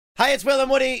Hey, it's Will and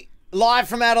Woody, live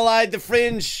from Adelaide, the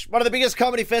Fringe, one of the biggest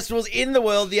comedy festivals in the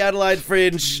world, the Adelaide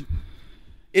Fringe.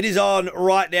 It is on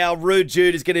right now. Rude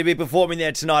Jude is going to be performing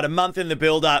there tonight, a month in the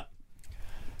build-up.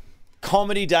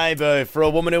 Comedy debut for a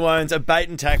woman who owns a bait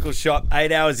and tackle shop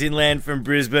 8 hours inland from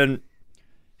Brisbane.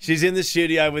 She's in the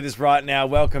studio with us right now.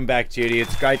 Welcome back, Judy.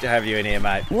 It's great to have you in here,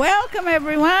 mate. Welcome,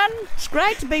 everyone. It's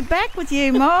great to be back with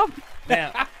you, Mob.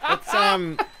 Now,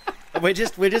 we're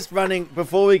just running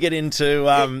before we get into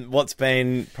what's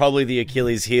been probably the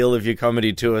Achilles heel of your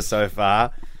comedy tour so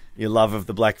far, your love of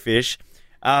the Blackfish.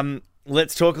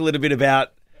 Let's talk a little bit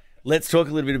about your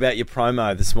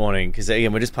promo this morning, because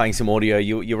again we're just playing some audio.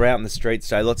 You were out in the streets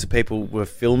today. Lots of people were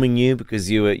filming you because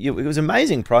it was an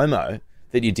amazing promo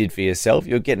that you did for yourself.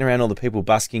 You were getting around all the people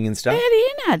busking and stuff. How do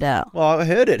you know, Dale? Well, I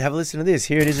heard it. Have a listen to this.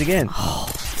 Here it is again. Dude,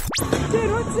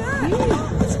 what's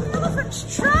that? It's an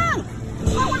elephant's trunk.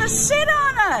 I want to sit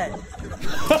on it.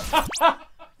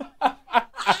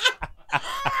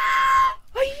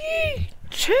 Are you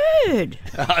turd?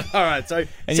 All right, so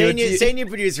senior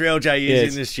producer LJ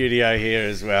is in the studio here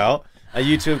as well.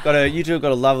 You two have got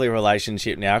a lovely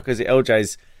relationship now, because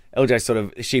LJ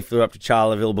she flew up to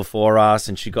Charleville before us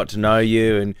and she got to know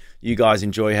you, and you guys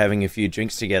enjoy having a few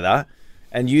drinks together.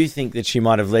 And you think that she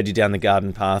might have led you down the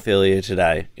garden path earlier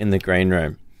today in the green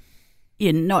room.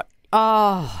 You're not.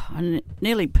 Oh, I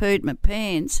nearly pooed my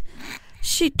pants.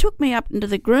 She took me up into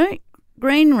the green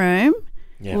room.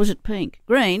 Yeah. Or was it pink?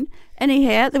 Green.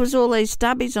 Anyhow, there was all these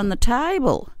stubbies on the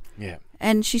table. Yeah.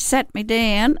 And she sat me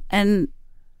down, and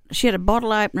she had a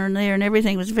bottle opener in there, and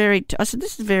everything was very... I said,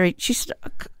 this is very... She said,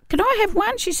 can I have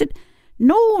one? She said,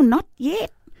 no, not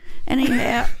yet.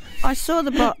 Anyhow, I saw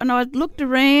the bottle, and I looked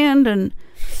around and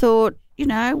thought,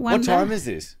 What time is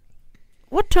this?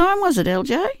 What time was it,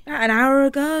 LJ? An hour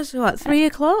ago, so what, 3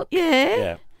 o'clock? Yeah.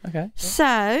 Yeah. Okay.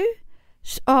 So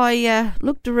I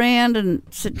looked around and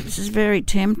said, this is very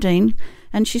tempting.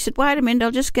 And she said, wait a minute,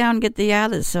 I'll just go and get the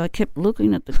others. So I kept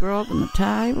looking at the grog on the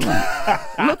table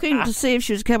and looking to see if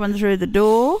she was coming through the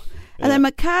door. And then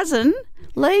my cousin,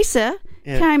 Lisa,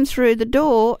 came through the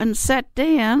door and sat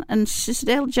down, and she said,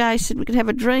 LJ said we could have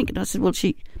a drink. And I said, well,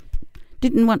 she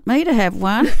didn't want me to have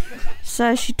one.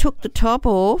 So she took the top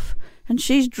off, and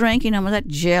she's drinking. I'm that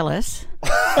jealous.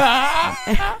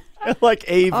 Like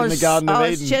Eve in the Garden of Eden. I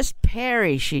was just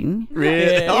perishing.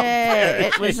 Really? Yeah,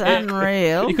 it was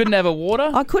unreal. You couldn't have a water?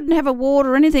 I couldn't have a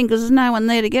water or anything because there's no one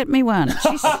there to get me one.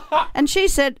 And she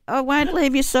said, I won't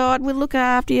leave your side. We'll look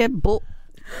after you.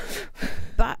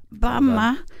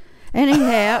 Bummer.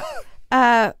 Anyhow,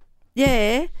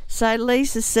 so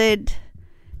Lisa said,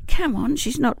 come on,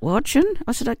 she's not watching.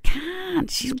 I said, I can't.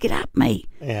 She'll get up me.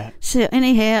 Yeah. So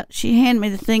anyhow, she handed me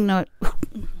the thing. And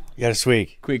You got a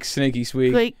swig. Quick, sneaky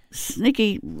swig. Quick,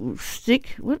 sneaky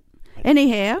stick. What?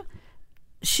 Anyhow,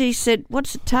 she said,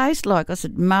 what's it taste like? I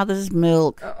said, mother's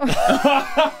milk.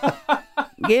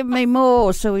 Give me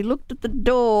more. So we looked at the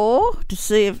door to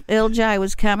see if LJ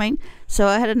was coming. So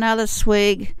I had another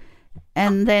swig,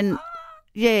 and then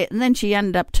she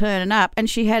ended up turning up, and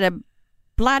she had a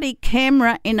bloody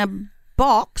camera in a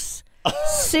box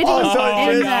sitting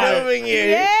in filming you.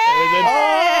 Yeah.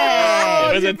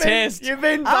 It was a test. You've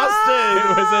been busted.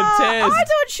 It was a test. I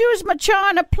thought she was my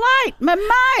china plate, my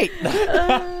mate.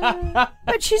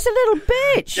 But she's a little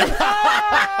bitch.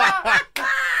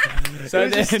 So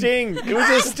It was a sting. It was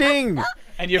a sting.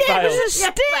 And you It failed. was a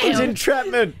sting. It's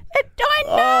entrapment. I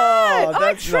know. Oh, that's I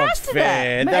not trusted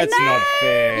fair. her. That's not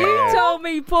fair. You told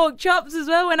me pork chops as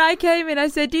well when I came in. I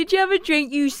said, did you have a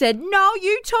drink? You said, no,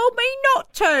 you told me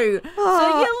not to.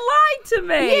 So you lied to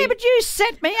me. Yeah, but you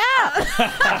set me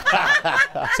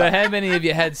up. So how many have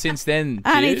you had since then,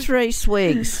 Only Jude? 3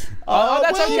 swigs. Oh,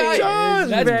 that's well okay. done.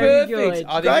 That's Very perfect. good.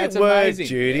 I think Great that's work, amazing.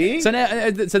 Judy. So now,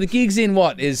 so the gig's in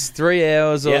what? Is 3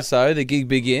 hours or Yep. so? The gig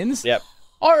begins. Yep.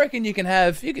 I reckon you can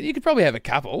have. You could probably have a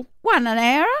couple. 1 an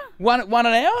hour. One an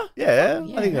hour. Yeah,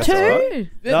 I think that's 2. all right.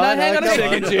 No, hang on a come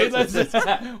second, on. Jude. Let's just, 1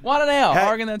 an hour. Hey,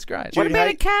 I reckon that's great. What Judy, about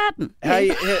hey- a carton?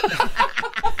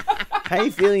 How you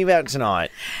feeling about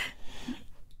tonight?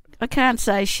 I can't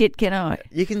say shit, can I?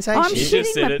 You can say I'm shit.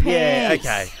 just shitting my said it. Yeah, pants.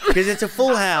 okay. Because it's a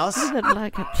full house. Is it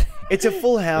like a... It's a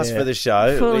full house for the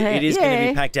show. Full It is going to yeah.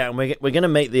 be packed out, and we're going to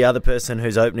meet the other person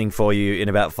who's opening for you in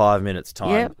about 5 minutes' time.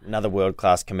 Yep. Another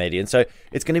world-class comedian. So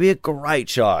it's going to be a great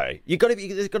show. There's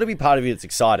got to be part of you that's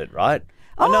excited, right?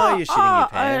 I know you're shitting your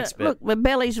pants, but look, my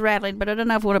belly's rattling, but I don't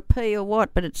know if I want to pee or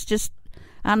what. But it's just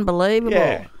unbelievable.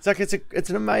 yeah, it's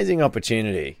an amazing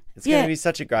opportunity. It's going Yeah. to be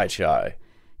such a great show.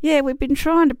 Yeah, we've been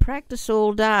trying to practice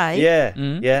all day. Yeah,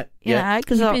 yeah, You yeah. know,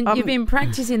 because You've been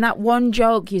practicing that one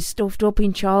joke you stuffed up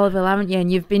in Charleville, haven't you?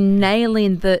 And you've been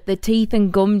nailing the teeth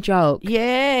and gum joke.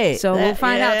 Yeah. So we'll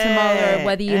find out tomorrow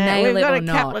whether you nail it or We've got a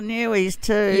not. couple of newies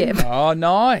too. Yeah. Oh,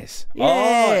 nice.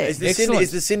 Yeah. Oh, is Excellent.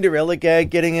 the Cinderella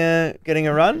gag getting a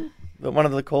run? That one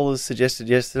of the callers suggested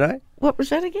yesterday. What was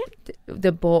that again?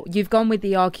 You've gone with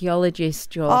the archaeologist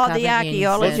joke. Oh, the haven't you,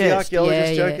 archaeologist. instead? What's the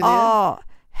archaeologist joke in the end? Oh,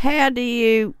 how do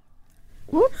you...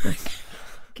 Whoop.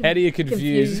 How do you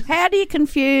confuse? How do you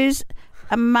confuse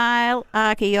a male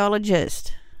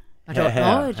archaeologist? I don't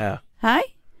know. How?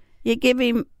 Hey? You give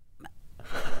him...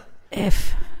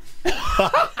 F. No,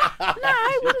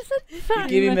 what is it?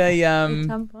 Give him a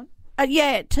Tampon.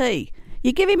 Yeah, T.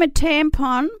 You give him a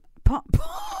tampon.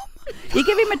 You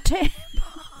give him a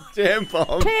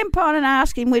Tampon. tampon and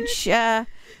ask him which Period.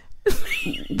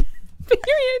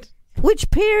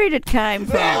 period it came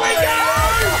from.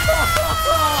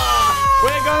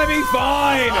 We're gonna be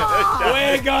fine.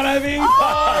 We're gonna be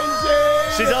fine.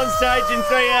 Gee. She's on stage in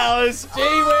 3 hours. Gee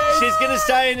whiz. She's going to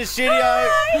stay in the studio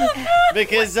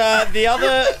because the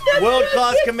other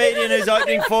world-class comedian who's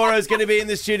opening for her is going to be in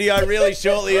the studio really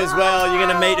shortly as well. You're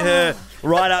going to meet her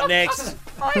right up next.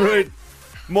 Rude.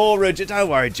 More Rude. Don't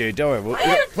worry, Jude. Don't worry. We've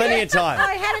got plenty of time.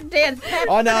 I had a dance.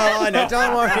 I know.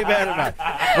 Don't worry about it, mate.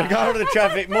 We're going to the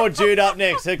traffic. More Jude up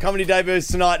next. Her comedy debut is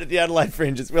tonight at the Adelaide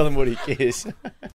Fringe. It's Will and Woody. Cheers.